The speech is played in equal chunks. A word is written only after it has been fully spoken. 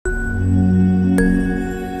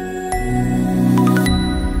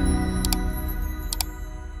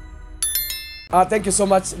Thank you so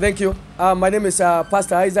much. Thank you. My name is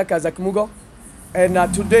Pastor Isaac Azakmugo,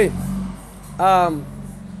 and today um,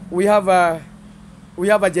 we have a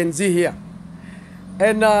Gen Z here,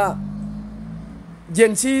 and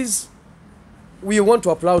Gen Zs, we want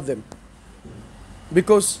to applaud them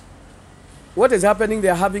because what is happening, they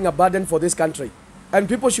are having a burden for this country, and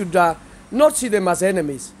people should not see them as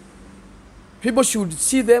enemies. People should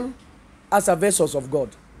see them as a vessels of God,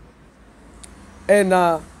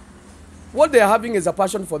 and what they are having is a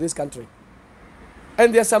passion for this country.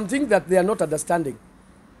 And there are some things that they are not understanding,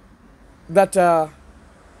 that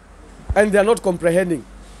and they are not comprehending.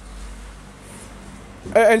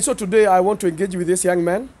 And so today I want to engage with this young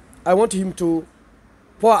man. I want him to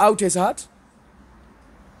pour out his heart.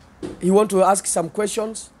 He want to ask some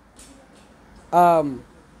questions, and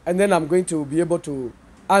then I'm going to be able to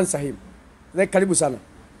answer him. Karibu sana.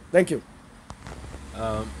 Thank you.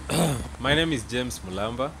 My name is James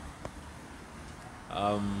Mulamba.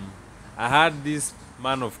 I heard this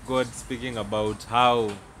man of God speaking about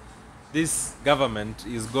how this government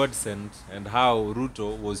is God sent and how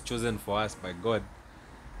Ruto was chosen for us by God.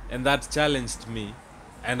 And that challenged me,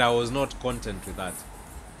 and I was not content with that.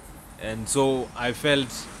 And so I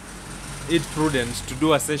felt it prudent to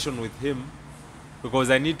do a session with him because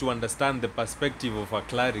I need to understand the perspective of a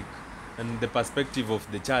cleric and the perspective of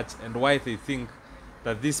the church and why they think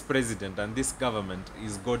that this president and this government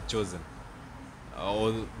is God chosen.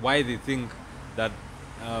 Or why they think that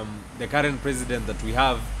the current president that we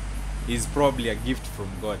have is probably a gift from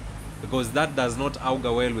God, because that does not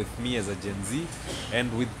augur well with me as a Gen Z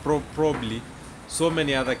and with probably so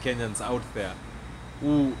many other Kenyans out there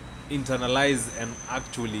who internalize and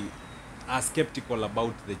actually are skeptical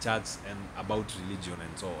about the church and about religion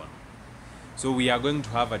and so on. So we are going to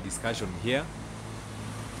have a discussion here.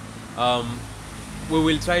 We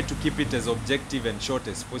will try to keep it as objective and short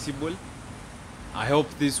as possible. I hope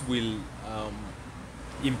this will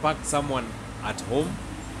impact someone at home,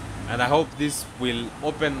 and I hope this will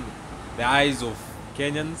open the eyes of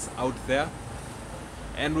Kenyans out there,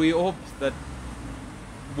 and we hope that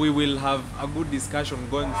we will have a good discussion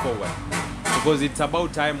going forward, because it's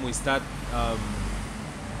about time we start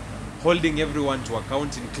holding everyone to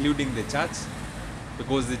account, including the church,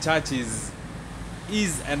 because the church is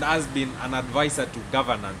and has been an advisor to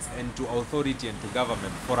governance and to authority and to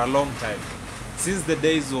government for a long time. Since the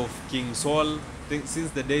days of King Saul, since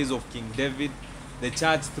the days of King David, the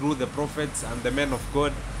church through the prophets and the men of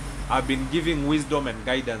God have been giving wisdom and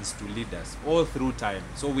guidance to leaders all through time.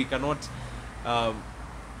 So we cannot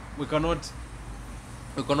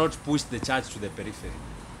push the church to the periphery.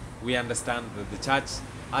 We understand that the church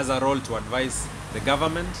has a role to advise the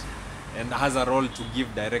government and has a role to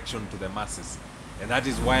give direction to the masses. And that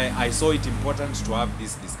is why I saw it important to have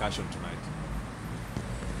this discussion tonight.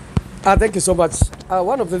 Thank you so much.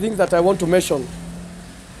 One of the things that I want to mention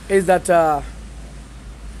is that there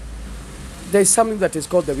is something that is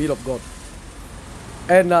called the will of God.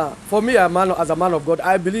 And for me, as a man of God,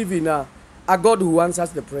 I believe in a God who answers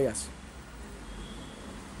the prayers.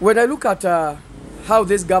 When I look at how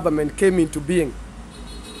this government came into being,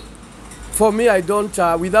 for me, I don't,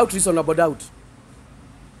 without reasonable doubt,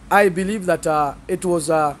 I believe that it was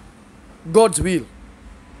God's will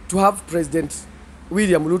to have President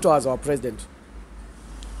William Ruto as our president.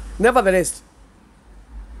 Nevertheless,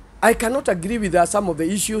 I cannot agree with some of the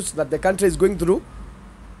issues that the country is going through,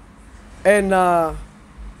 and I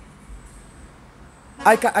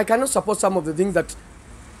cannot support some of the things that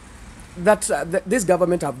this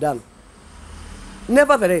government have done.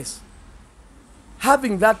 Nevertheless,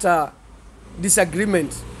 having that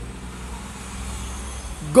disagreement,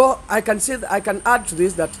 God, I can add to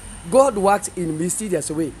this that God works in mysterious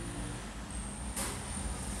way.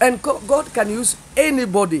 And God can use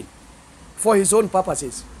anybody for his own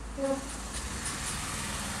purposes.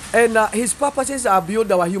 And his purposes are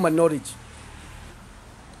beyond our human knowledge.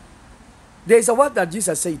 There is a word that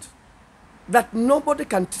Jesus said, that nobody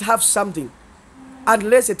can have something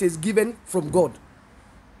unless it is given from God.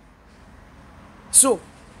 So,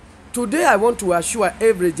 today I want to assure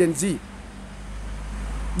every Gen Z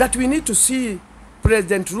that we need to see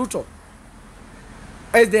President Ruto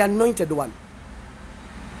as the anointed one,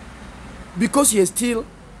 because he is still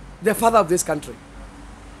the father of this country.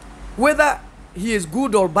 Whether he is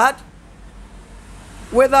good or bad,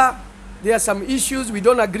 whether there are some issues we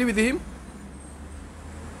don't agree with him,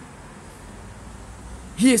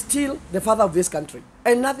 he is still the father of this country,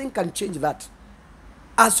 and nothing can change that.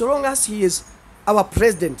 As long as he is our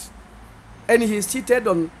president and he is seated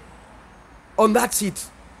on that seat,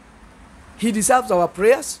 he deserves our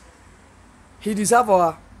prayers, he deserves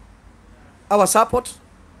our support,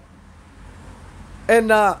 And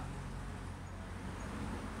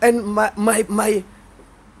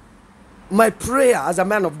my prayer as a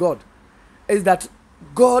man of God is that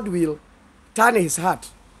God will turn his heart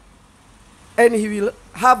and he will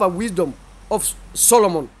have a wisdom of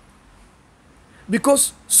Solomon,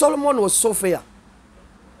 because Solomon was so fair.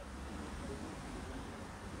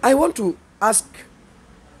 I want to ask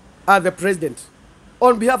the president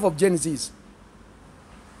on behalf of Gen Zs,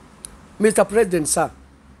 Mr. President, sir,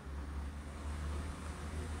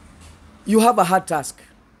 you have a hard task.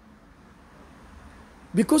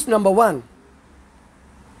 Because number one,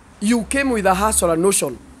 you came with a hustle, a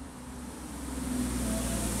notion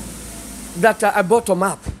that I bottom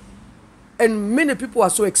up, and many people are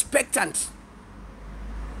so expectant.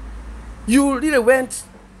 You really went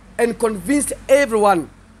and convinced everyone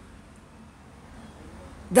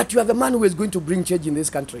that you are the man who is going to bring change in this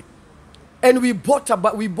country, and we bought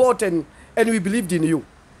and we believed in you.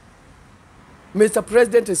 Mr.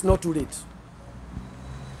 President, it's not too late.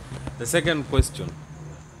 The second question.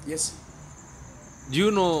 Yes. Do you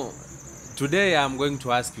know, today I'm going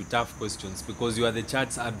to ask you tough questions because you are the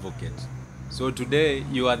church's advocate. So today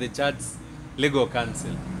you are the church's legal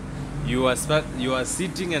counsel. You are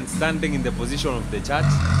sitting and standing in the position of the church.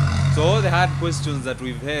 So all the hard questions that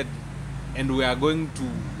we've had and we are going to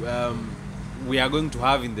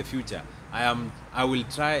have in the future, I will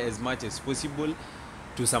try as much as possible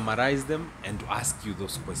to summarize them and to ask you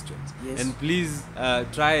those questions. Yes. And please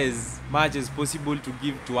try as much as possible to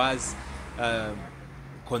give to us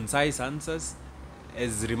concise answers,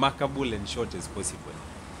 as remarkable and short as possible.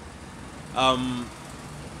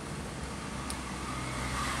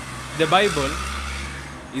 The Bible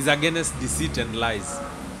is against deceit and lies.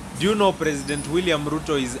 Do you know President William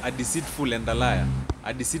Ruto is a deceitful and a liar?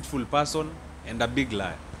 A deceitful person and a big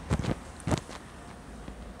liar.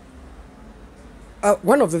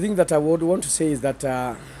 One of the things that I would want to say is that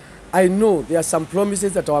I know there are some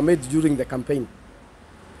promises that were made during the campaign.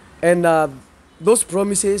 And those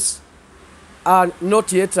promises are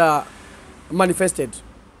not yet manifested.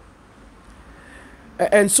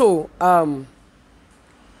 And so,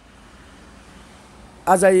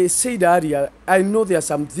 as I said earlier, I know there are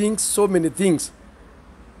some things, so many things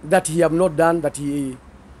that he have not done, that he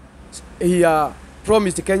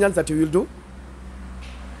promised the Kenyans that he will do.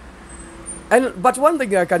 But one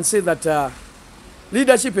thing I can say that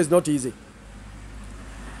leadership is not easy.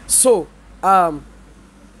 So I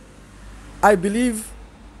believe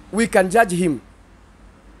we can judge him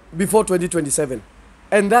before 2027,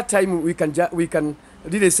 and that time we can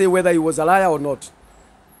really say whether he was a liar or not.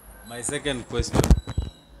 My second question: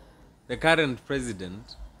 the current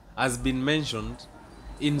president has been mentioned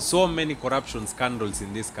in so many corruption scandals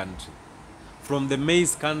in this country, from the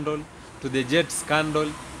maize scandal to the jet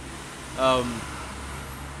scandal. To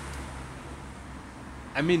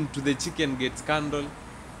the chicken gate scandal.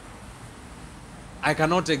 I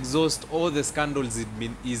cannot exhaust all the scandals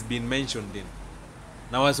he's been mentioned in.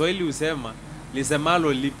 Na Waswahili husema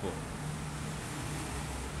lisemalo lipo.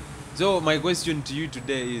 So my question to you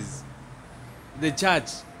today is, the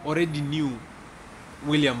church already knew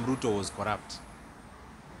William Ruto was corrupt.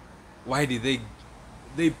 Why did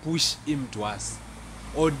they push him to us?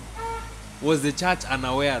 Or was the church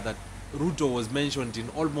unaware that Ruto was mentioned in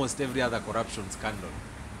almost every other corruption scandal?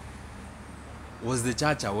 Was the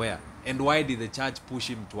church aware? And why did the church push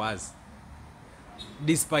him to us?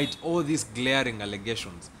 Despite all these glaring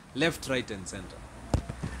allegations, left, right, and center.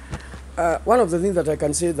 One of the things that I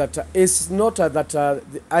can say that is not that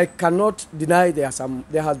I cannot deny there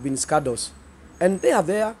has been scandals, and they are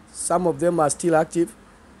there. Some of them are still active,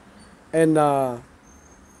 and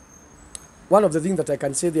one of the things that I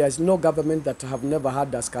can say, there is no government that have never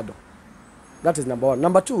had a scandal. That is number one.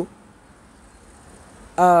 Number two,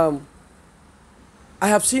 I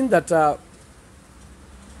have seen that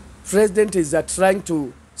president is trying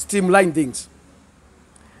to streamline things.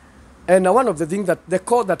 And one of the things that the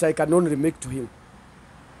call that I can only make to him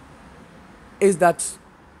is that,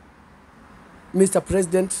 Mr.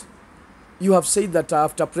 President, you have said that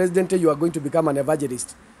after president you are going to become an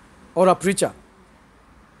evangelist or a preacher.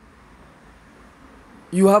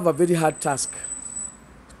 You have a very hard task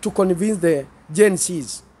to convince the Gen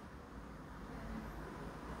Zs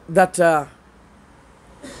that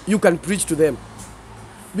you can preach to them.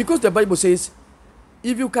 Because the Bible says,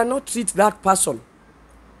 if you cannot treat that person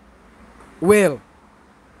well,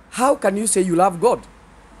 how can you say you love God?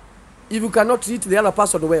 If you cannot treat the other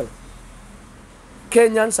person well.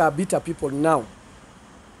 Kenyans are bitter people now.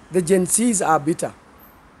 The Gen Zs are bitter.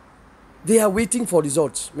 They are waiting for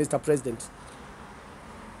results, Mr. President.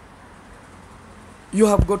 You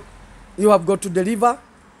have got to deliver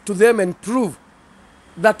to them and prove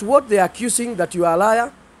that what they are accusing, that you are a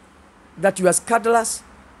liar, that you are scandalous,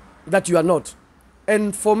 that you are not.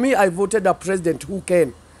 And for me, I voted a president who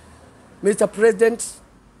can. Mr. President,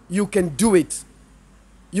 you can do it.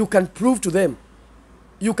 You can prove to them.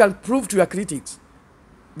 You can prove to your critics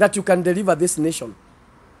that you can deliver this nation.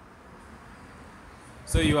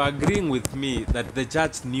 So you are agreeing with me that the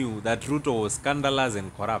church knew that Ruto was scandalous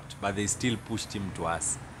and corrupt, but they still pushed him to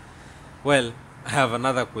us. Well, I have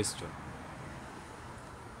another question.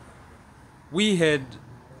 We had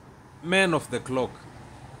men of the clock,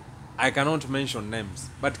 I cannot mention names,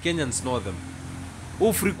 but Kenyans know them,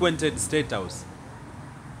 who frequented State House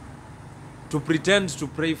to pretend to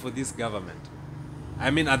pray for this government. I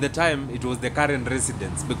mean, at the time, it was the current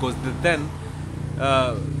residents, because the then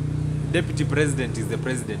deputy president is the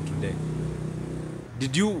president today.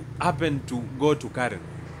 Did you happen to go to Karen?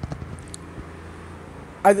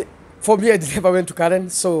 For me, I never went to Karen,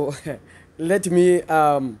 so let me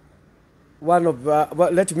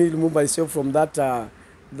let me remove myself from that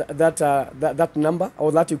that number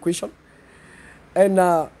or that equation.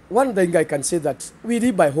 And one thing I can say that we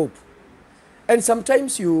live by hope, and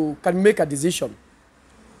sometimes you can make a decision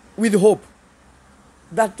with hope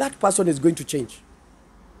that that person is going to change.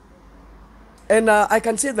 And I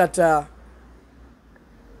can say that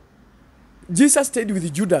Jesus stayed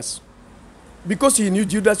with Judas because he knew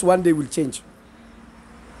Judas one day will change.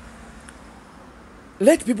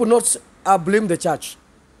 Let people not blame the church.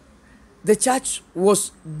 The church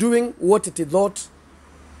was doing what it thought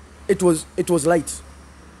it was right.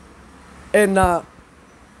 And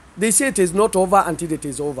they say it is not over until it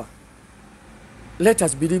is over. Let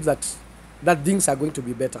us believe that things are going to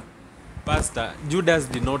be better. Pastor, Judas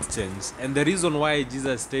did not change, and the reason why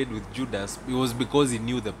Jesus stayed with Judas was because he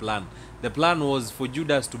knew the plan. The plan was for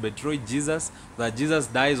Judas to betray Jesus, that Jesus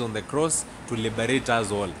dies on the cross to liberate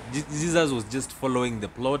us all. Jesus was just following the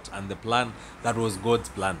plot and the plan that was God's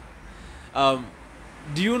plan.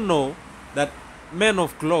 Do you know that men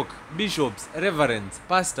of clock, bishops, reverends,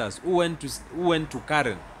 pastors who went to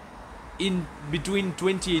Karen in between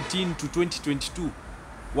 2018 to 2022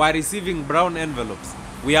 were receiving brown envelopes?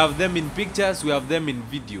 We have them in pictures, we have them in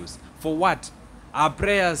videos. For what? Are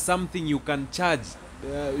prayers something you can charge?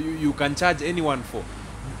 You can charge anyone for?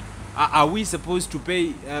 Are we supposed to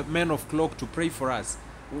pay men of clock to pray for us?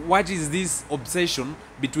 What is this obsession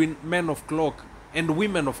between men of clock and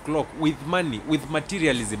women of clock with money, with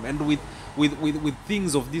materialism, and with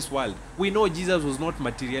things of this world? We know Jesus was not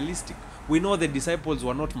materialistic. We know the disciples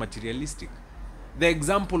were not materialistic. The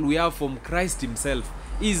example we have from Christ himself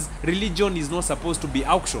is religion is not supposed to be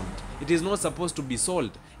auctioned. It is not supposed to be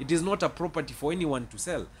sold. It is not a property for anyone to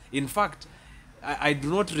sell. In fact, I do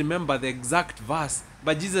not remember the exact verse,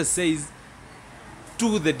 but Jesus says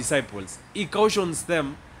to the disciples, he cautions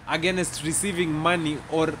them against receiving money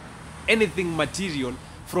or anything material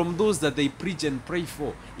from those that they preach and pray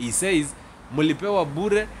for. He says, mulipewa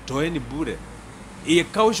bure, toeni bure. He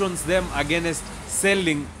cautions them against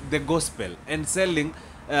selling the gospel and selling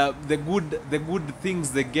the good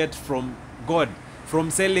things they get from God, from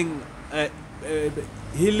selling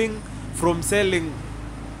healing, from selling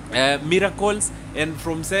miracles, and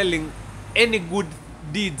from selling any good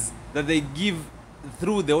deeds that they give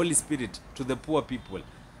through the Holy Spirit to the poor people.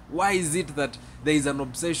 Why is it that there is an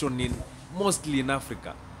obsession mostly in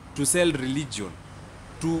Africa to sell religion,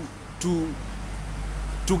 to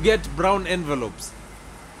get brown envelopes,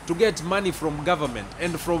 to get money from government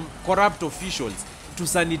and from corrupt officials to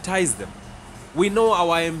sanitize them? We know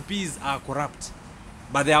our MPs are corrupt,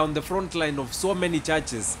 but they are on the front line of so many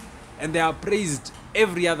churches, and they are praised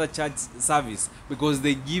every other church service because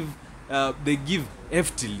they give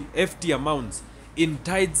hefty amounts in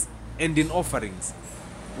tithes and in offerings.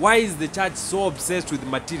 Why is the church so obsessed with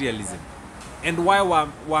materialism? And why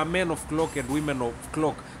were men of clock and women of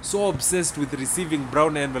clock so obsessed with receiving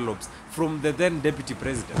brown envelopes from the then deputy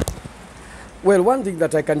president? Well, one thing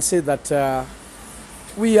that I can say that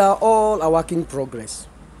we are all a work in progress,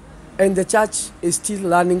 and the church is still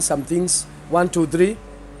learning some things, 1, 2, 3,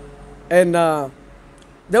 and the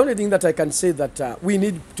only thing that I can say that we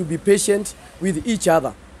need to be patient with each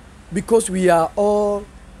other, because we are all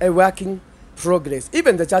a working progress.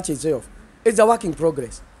 Even the church itself is a work in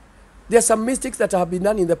progress. There are some mistakes that have been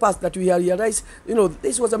done in the past that we have realized,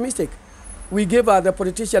 this was a mistake. We gave the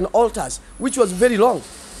politician altars, which was very long.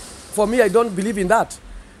 For me, I don't believe in that.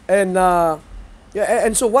 And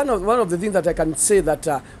so one of the things that I can say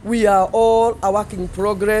that we are all a work in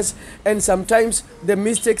progress, and sometimes the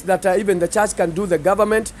mistakes that even the church can do, the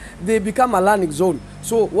government, they become a learning zone.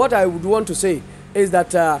 So what I would want to say is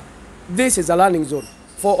that this is a learning zone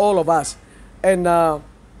for all of us. And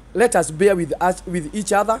Let us bear with us, with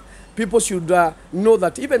each other. People should know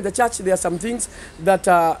that even the church, there are some things that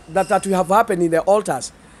that have happened in the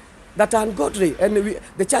altars that are ungodly, and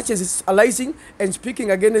the church is allying and speaking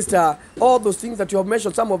against all those things that you have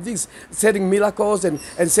mentioned. Some of these, setting miracles and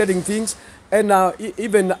setting things, and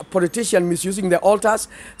even politicians misusing the altars.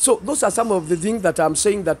 So those are some of the things that I'm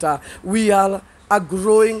saying, that we are a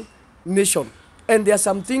growing nation, and there are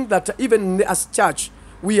some things that even as church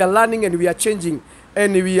we are learning and we are changing,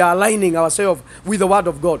 and we are aligning ourselves with the word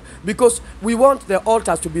of God, because we want the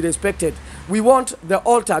altars to be respected. We want the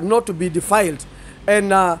altar not to be defiled,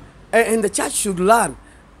 and the church should learn.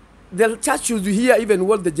 The church should hear even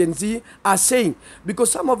what the Gen Z are saying,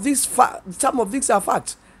 because some of these are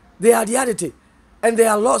facts. They are reality, and they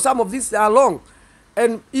are long. Some of these are long,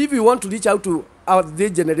 and if we want to reach out to the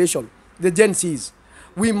generation, the Gen Zs,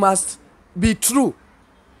 we must be true.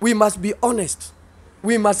 We must be honest.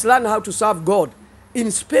 We must learn how to serve God in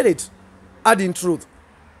spirit and in truth.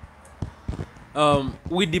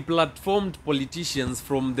 We deplatformed politicians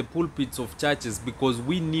from the pulpits of churches because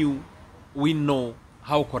we know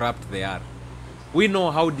how corrupt they are. We know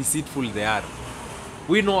how deceitful they are.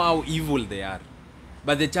 We know how evil they are.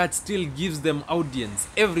 But the church still gives them audience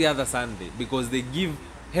every other Sunday because they give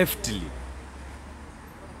heftily.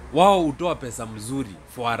 Wao hutoa pesa mzuri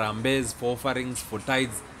for harambes, for offerings, for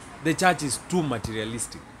tithes. The church is too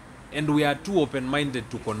materialistic, and we are too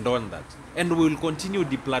open-minded to condone that. And we will continue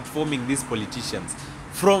deplatforming these politicians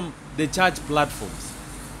from the church platforms,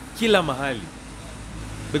 kila mahali,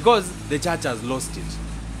 because the church has lost it.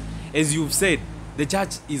 As you've said, the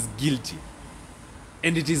church is guilty,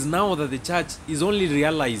 and it is now that the church is only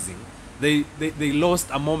realizing they lost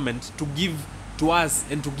a moment to give to us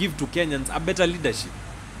and to give to Kenyans a better leadership.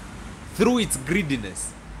 Through its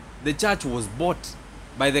greediness, the church was bought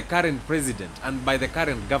by the current president and by the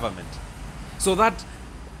current government. So that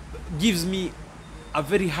gives me a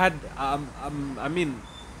very hard,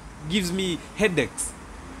 gives me headaches.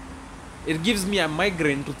 It gives me a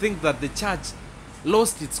migraine to think that the church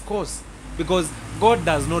lost its course, because God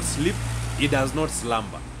does not sleep, He does not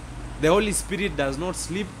slumber. The Holy Spirit does not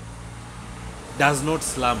sleep, does not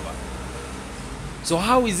slumber. So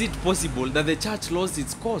how is it possible that the church lost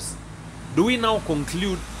its course? Do we now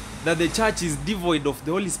conclude that the church is devoid of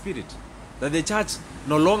the Holy Spirit? That the church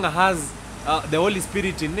no longer has the Holy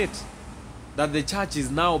Spirit in it? That the church is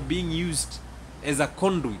now being used as a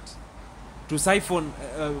conduit to siphon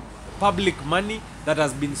public money that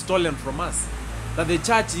has been stolen from us? That the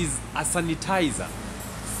church is a sanitizer?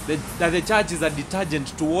 That the church is a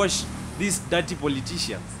detergent to wash these dirty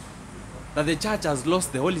politicians? That the church has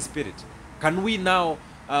lost the Holy Spirit? Can we now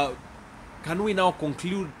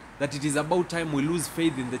conclude that it is about time we lose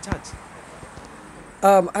faith in the church?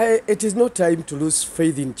 It is not time to lose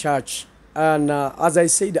faith in church. And as I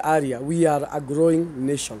said earlier, we are a growing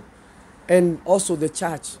nation. And also the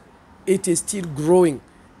church, it is still growing.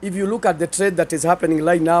 If you look at the trend that is happening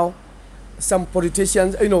right now, some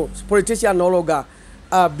politicians, politicians no longer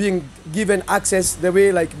are being given access the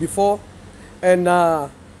way like before. And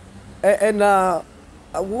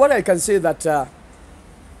what I can say that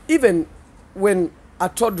even when a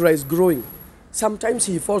toddler is growing, sometimes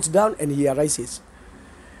he falls down and he arises.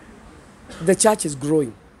 The church is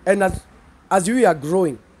growing, and as we are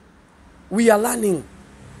growing, we are learning.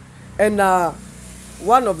 And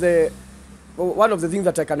one of the things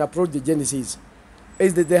that I can approach the Genesis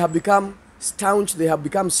is that they have become staunch, they have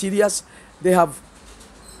become serious, they have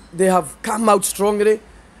come out strongly,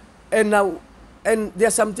 and there are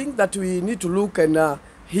some things that we need to look and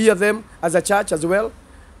hear them as a church as well.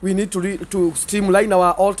 We need to streamline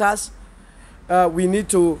our altars. We need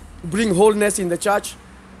to bring wholeness in the church,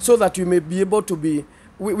 so that we may be able to be,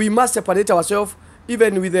 we must separate ourselves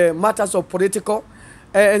even with the matters of political,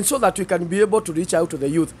 and so that we can be able to reach out to the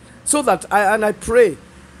youth. So that, I pray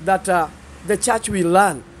that the church will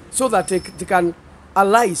learn, so that they can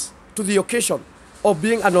arise to the occasion of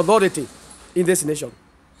being an authority in this nation.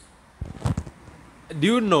 Do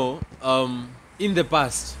you know, in the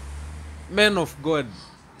past, men of God,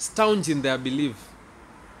 staunch in their belief,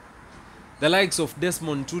 the likes of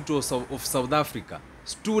Desmond Tutu of South Africa,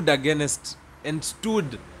 stood against and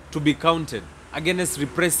stood to be counted against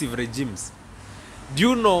repressive regimes. Do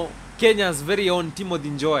you know Kenya's very own Timothy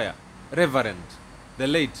Njoya, Reverend, the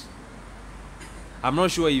late? I'm not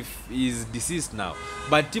sure if he's deceased now,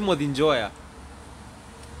 but Timothy Njoya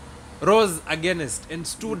rose against and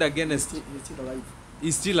stood against. He's still alive.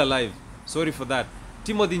 He's still alive. Sorry for that.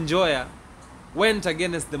 Timothy Njoya went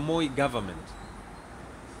against the Moi government,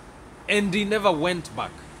 and he never went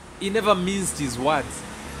back. He never minced his words.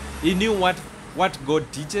 He knew what God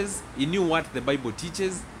teaches. He knew what the Bible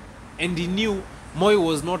teaches. And he knew Moi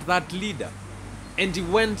was not that leader. And he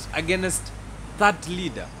went against that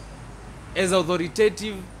leader. As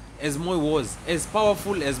authoritative as Moi was, as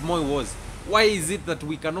powerful as Moi was, why is it that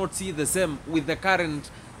we cannot see the same with the current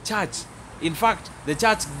church? In fact, the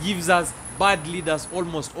church gives us bad leaders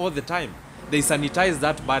almost all the time. They sanitize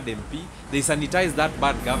that bad MP, they sanitize that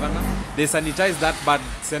bad governor, they sanitize that bad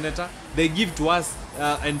senator, they give to us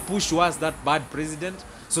and push to us that bad president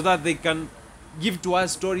so that they can give to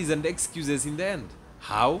us stories and excuses in the end.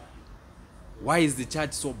 How? Why is the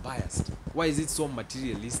church so biased? Why is it so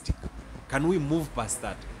materialistic? Can we move past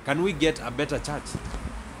that? Can we get a better church?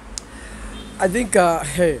 I think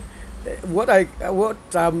what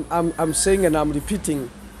I'm saying and I'm repeating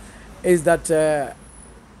is that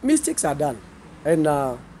mistakes are done, and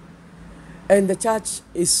the church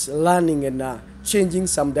is learning and changing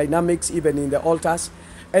some dynamics even in the altars,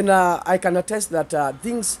 and I can attest that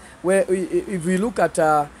things where if we look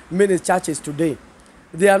at many churches today,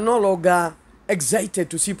 they are no longer excited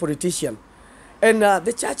to see politicians. And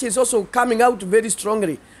the church is also coming out very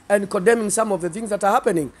strongly and condemning some of the things that are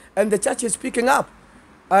happening. And the church is speaking up.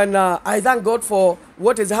 And I thank God for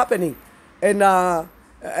what is happening. And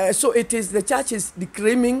so it is the church is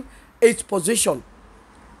declaiming its position.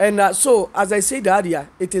 And so, as I said earlier,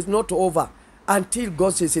 it is not over until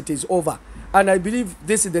God says it is over. And I believe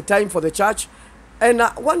this is the time for the church. And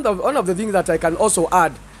one of the things that I can also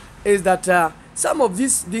add is that some of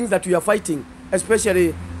these things that we are fighting,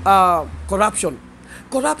 especially corruption.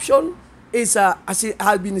 Corruption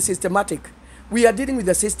has been systematic. We are dealing with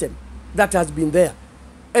a system that has been there.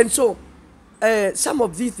 And so some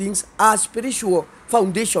of these things are spiritual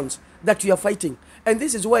foundations that we are fighting. And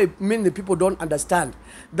this is why many people don't understand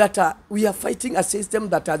that we are fighting a system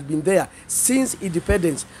that has been there since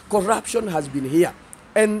independence. Corruption has been here.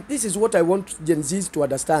 And this is what I want Gen Zs to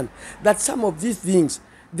understand, that some of these things,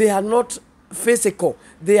 they are not physical,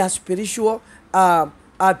 they are spiritual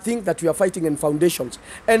things that we are fighting in foundations.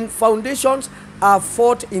 And foundations are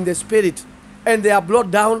fought in the spirit, and they are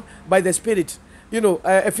brought down by the spirit. You know,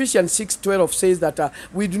 Ephesians 6:12 says that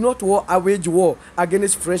we do not wage war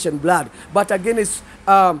against flesh and blood, but against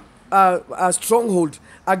a stronghold,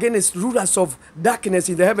 against rulers of darkness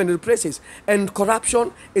in the heavenly places. And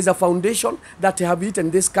corruption is a foundation that have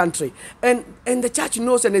eaten this country. And the church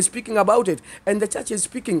knows and is speaking about it. And the church is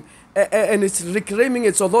speaking and it's reclaiming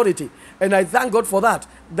its authority. And I thank God for that,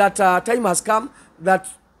 that time has come that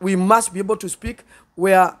we must be able to speak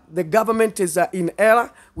where the government is in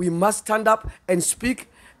error. We must stand up and speak.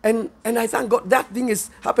 And I thank God that thing is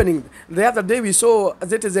happening. The other day we saw a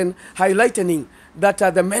citizen highlighting that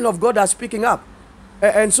the men of God are speaking up.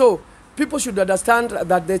 And so people should understand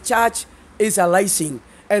that the church is arising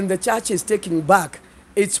and the church is taking back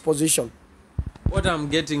its position. What I'm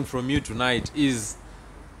getting from you tonight is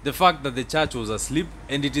the fact that the church was asleep,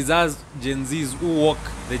 and it is us Gen Zs who woke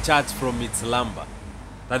the church from its slumber.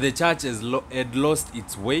 That the church had lost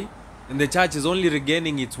its way, and the church is only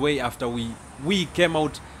regaining its way after we came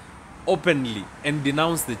out openly and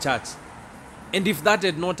denounced the church. And if that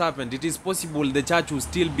had not happened, it is possible the church will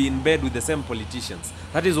still be in bed with the same politicians.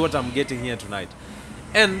 That is what I'm getting here tonight.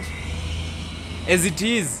 And as it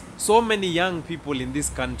is, so many young people in this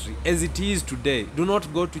country, as it is today, do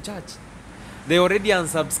not go to church. They already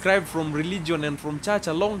unsubscribed from religion and from church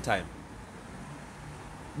a long time,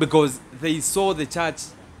 because they saw the church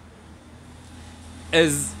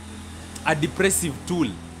as a depressive tool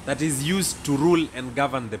that is used to rule and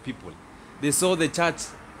govern the people. They saw the church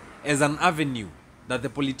as an avenue that the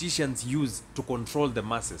politicians use to control the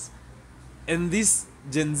masses. And these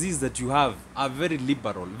Gen Zs that you have are very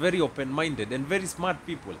liberal, very open-minded, and very smart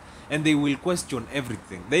people. And they will question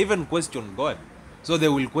everything. They even question God. So they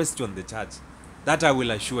will question the church. That I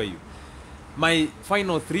will assure you. My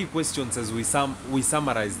final 3 questions as we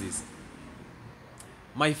summarize this.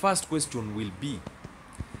 My first question will be,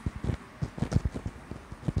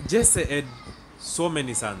 Jesse had so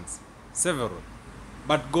many sons, several,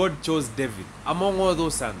 but God chose David among all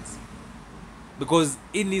those sons, because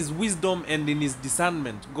in his wisdom and in his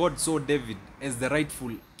discernment, God saw David as the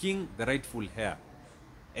rightful king, the rightful heir,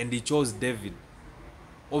 and he chose David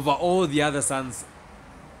over all the other sons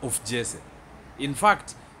of Jesse. In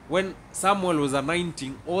fact, when Samuel was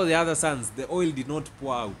anointing all the other sons, the oil did not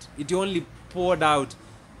pour out. It only poured out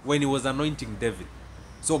when he was anointing David.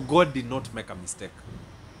 So God did not make a mistake.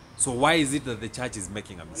 So why is it that the church is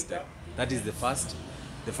making a mistake? That is the first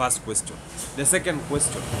question. The second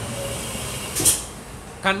question: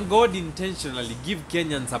 can God intentionally give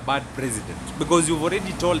Kenyans a bad president? Because you've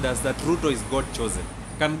already told us that Ruto is God chosen.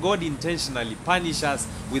 Can God intentionally punish us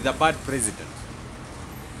with a bad president?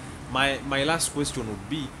 My last question would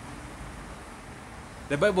be,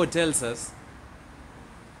 the Bible tells us,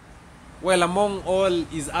 well, among all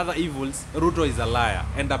his other evils, Ruto is a liar,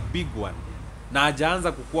 and a big one. Na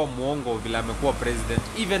hajaanza kukuwa mwongo vile amekuwa president,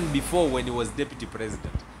 even before when he was deputy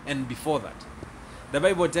president, and before that. The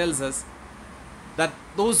Bible tells us that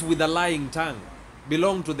those with a lying tongue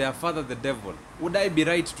belong to their father the devil. Would I be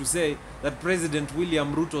right to say that President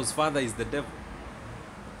William Ruto's father is the devil?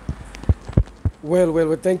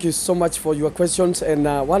 Well, thank you so much for your questions.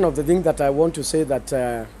 And one of the things that I want to say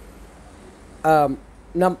that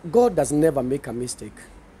now God does never make a mistake.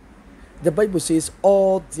 The Bible says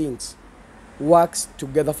all things works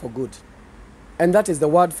together for good. And that is the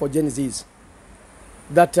word for Genesis.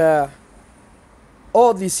 That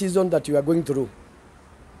all the season that you are going through,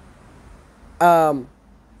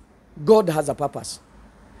 God has a purpose.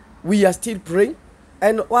 We are still praying.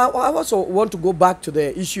 And I also want to go back to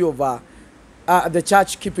the issue of the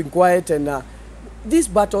church keeping quiet. And these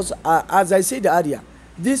battles, as I said earlier,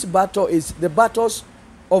 this battle is the battles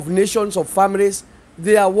of nations, of families.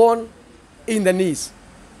 They are won in the knees.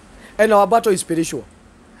 And our battle is spiritual.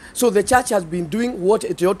 So the church has been doing what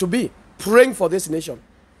it ought to be, praying for this nation.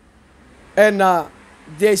 And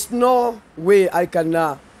there is no way I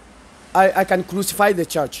can crucify the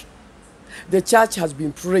church. The church has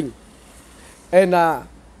been praying. And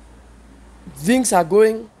things are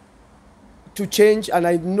going to change. And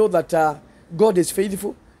I know that God is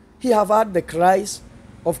faithful. He have heard the cries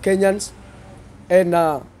of Kenyans. And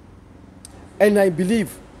I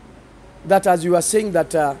believe that, as you are saying,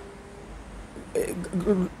 that our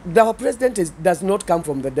president does not come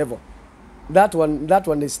from the devil. That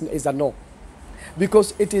one is a no.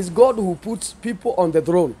 Because it is God who puts people on the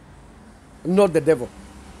throne, not the devil.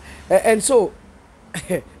 And so,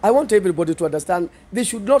 I want everybody to understand, they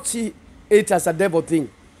should not see it as a devil thing.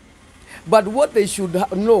 But what they should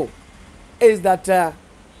know is that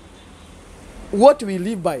what we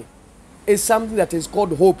live by is something that is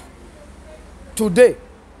called hope. Today,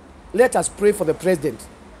 let us pray for the president.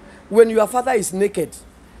 When your father is naked,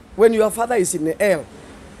 when your father is in hell,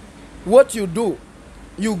 what you do,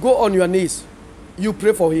 you go on your knees, you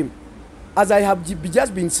pray for him. As I have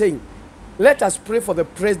just been saying, let us pray for the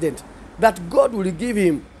president, that God will give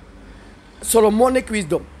him Solomonic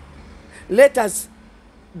wisdom. Let us,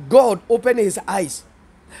 God, open his eyes,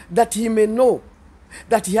 that he may know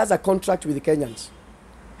that he has a contract with the Kenyans.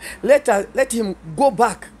 Let him go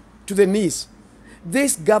back to the knees.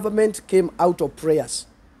 This government came out of prayers.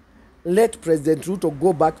 Let President Ruto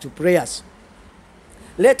go back to prayers.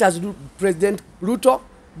 Let us, President Ruto,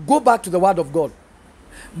 go back to the word of God.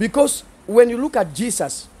 Because when you look at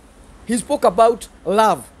Jesus, he spoke about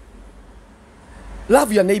love.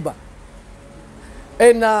 Love your neighbor.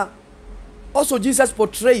 And also Jesus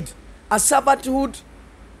portrayed a servanthood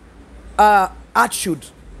attitude.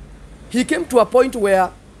 He came to a point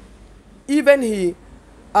where even he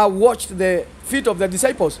washed the feet of the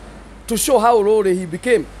disciples to show how lowly he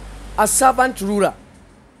became, a servant ruler.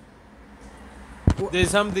 There's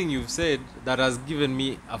something you've said that has given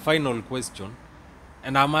me a final question,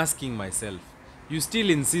 and I'm asking myself, you still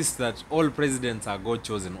insist that all presidents are God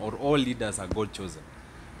chosen or all leaders are God chosen.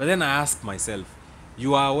 But then I ask myself,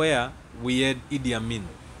 you are aware we had Idi Amin.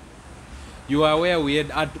 You are aware we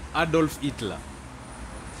had Adolf Hitler.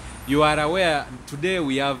 You are aware today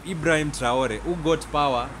we have Ibrahim Traore, who got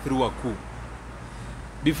power through a coup.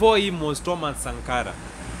 Before him was Thomas Sankara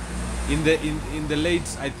in the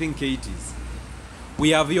late, I think, 80s. We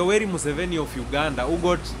have Yoweri Museveni of Uganda, who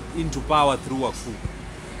got into power through a coup.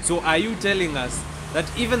 So are you telling us that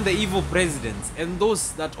even the evil presidents and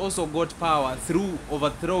those that also got power through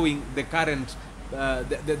overthrowing the current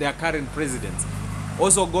their current presidents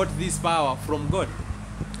also got this power from God?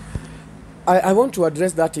 I want to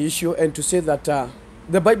address that issue and to say that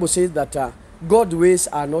the Bible says that God's ways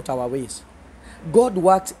are not our ways. God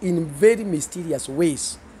works in very mysterious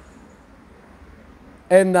ways.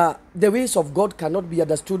 And the ways of God cannot be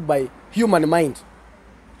understood by human mind.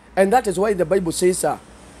 And that is why the Bible says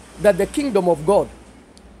that the kingdom of God,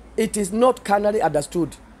 it is not carnally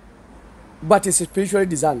understood, but is spiritually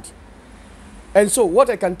discerned. And so what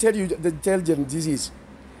I can tell you, the intelligent disease,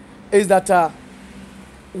 is that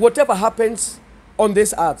whatever happens on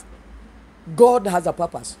this earth, God has a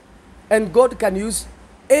purpose. And God can use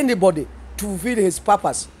anybody to fulfill his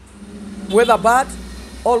purpose, whether bad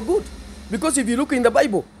or good. Because if you look in the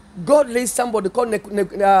Bible, God raised somebody called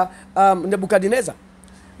Nebuchadnezzar.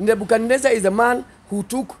 Nebuchadnezzar is the man who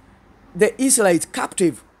took the Israelites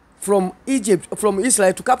captive from Egypt, from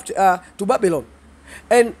Israel to Babylon.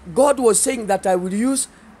 And God was saying that I will use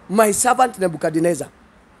my servant Nebuchadnezzar.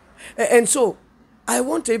 And so I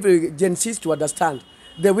want every Gen Z to understand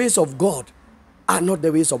the ways of God are not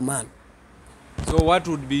the ways of man. So what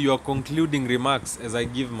would be your concluding remarks as I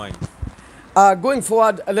give mine? Going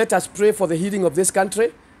forward, let us pray for the healing of this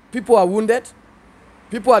country. People are wounded.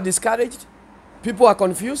 People are discouraged. People are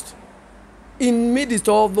confused. In midst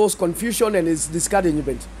of all those confusion and its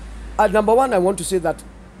discouragement, number one, I want to say that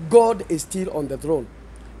God is still on the throne.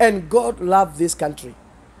 And God loves this country.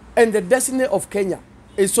 And the destiny of Kenya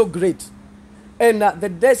is so great. And the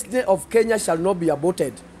destiny of Kenya shall not be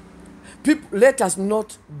aborted. People, let us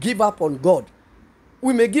not give up on God.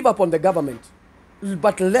 We may give up on the government,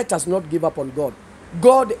 but let us not give up on God.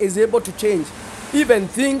 God is able to change even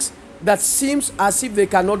things that seems as if they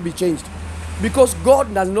cannot be changed. Because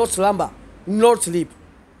God does not slumber, nor sleep.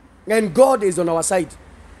 And God is on our side.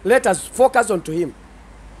 Let us focus onto Him.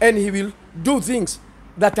 And He will do things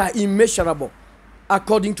that are immeasurable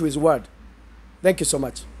according to His word. Thank you so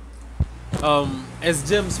much. As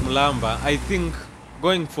James Mulamba, I think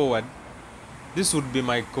going forward, this would be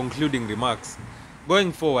my concluding remarks.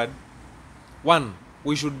 Going forward, one,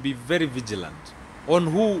 we should be very vigilant on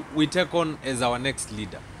who we take on as our next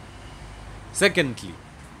leader. Secondly,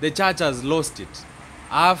 the church has lost it.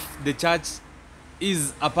 Half the church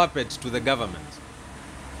is a puppet to the government.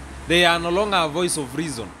 They are no longer a voice of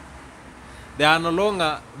reason. They are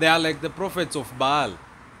like the prophets of Baal,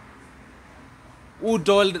 who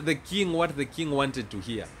told the king what the king wanted to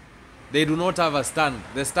hear. They do not have a stand,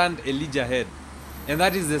 the stand Elijah had. And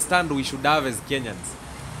that is the stand we should have as Kenyans.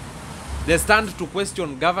 The stand to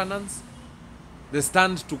question governance, the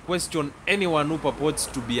stand to question anyone who purports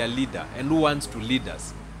to be a leader and who wants to lead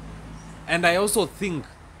us. And I also think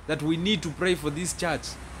that we need to pray for this church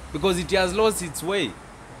because it has lost its way.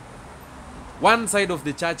 One side of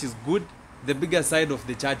the church is good, the bigger side of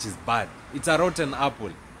the church is bad. It's a rotten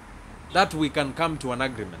apple. That we can come to an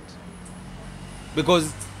agreement.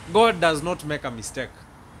 Because God does not make a mistake.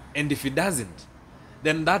 And if He doesn't,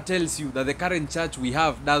 then that tells you that the current church we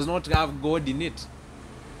have does not have God in it.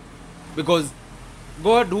 Because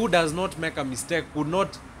God, who does not make a mistake, would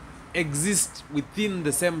not exist within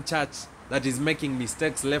the same church that is making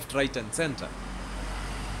mistakes left, right, and center.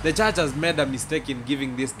 The church has made a mistake in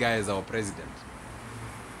giving this guy as our president.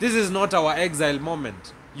 This is not our exile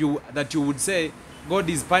moment. That you would say God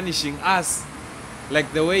is punishing us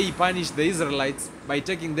like the way He punished the Israelites by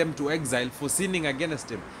taking them to exile for sinning against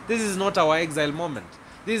Him. This is not our exile moment.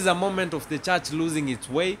 This is a moment of the church losing its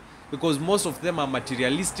way because most of them are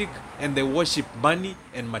materialistic and they worship money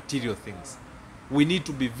and material things. We need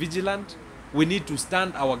to be vigilant. We need to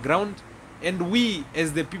stand our ground. And we,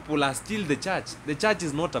 as the people, are still the church. The church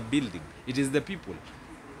is not a building. It is the people.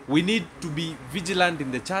 We need to be vigilant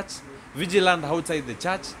in the church, vigilant outside the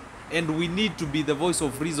church, and we need to be the voice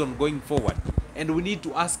of reason going forward. And we need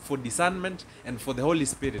to ask for discernment and for the Holy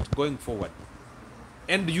Spirit going forward.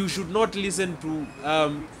 And you should not listen to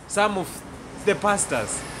some of the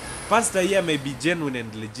pastors. Pastor here may be genuine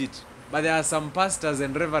and legit, but there are some pastors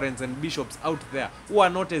and reverends and bishops out there who are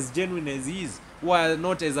not as genuine as he is, who are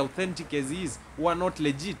not as authentic as he is, who are not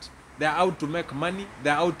legit. They are out to make money, they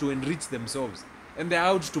are out to enrich themselves, and they are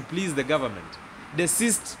out to please the government.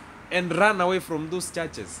 Desist and run away from those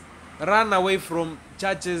churches. Run away from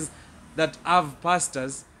churches that have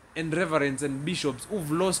pastors and reverends and bishops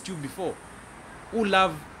who've lost you before, who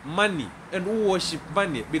love money and who worship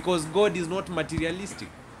money, because God is not materialistic.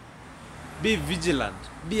 Be vigilant,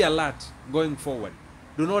 be alert going forward.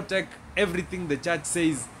 Do not take everything the church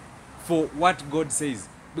says for what God says,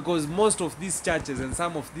 because most of these churches and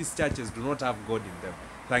some of these churches do not have God in them.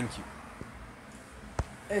 Thank you.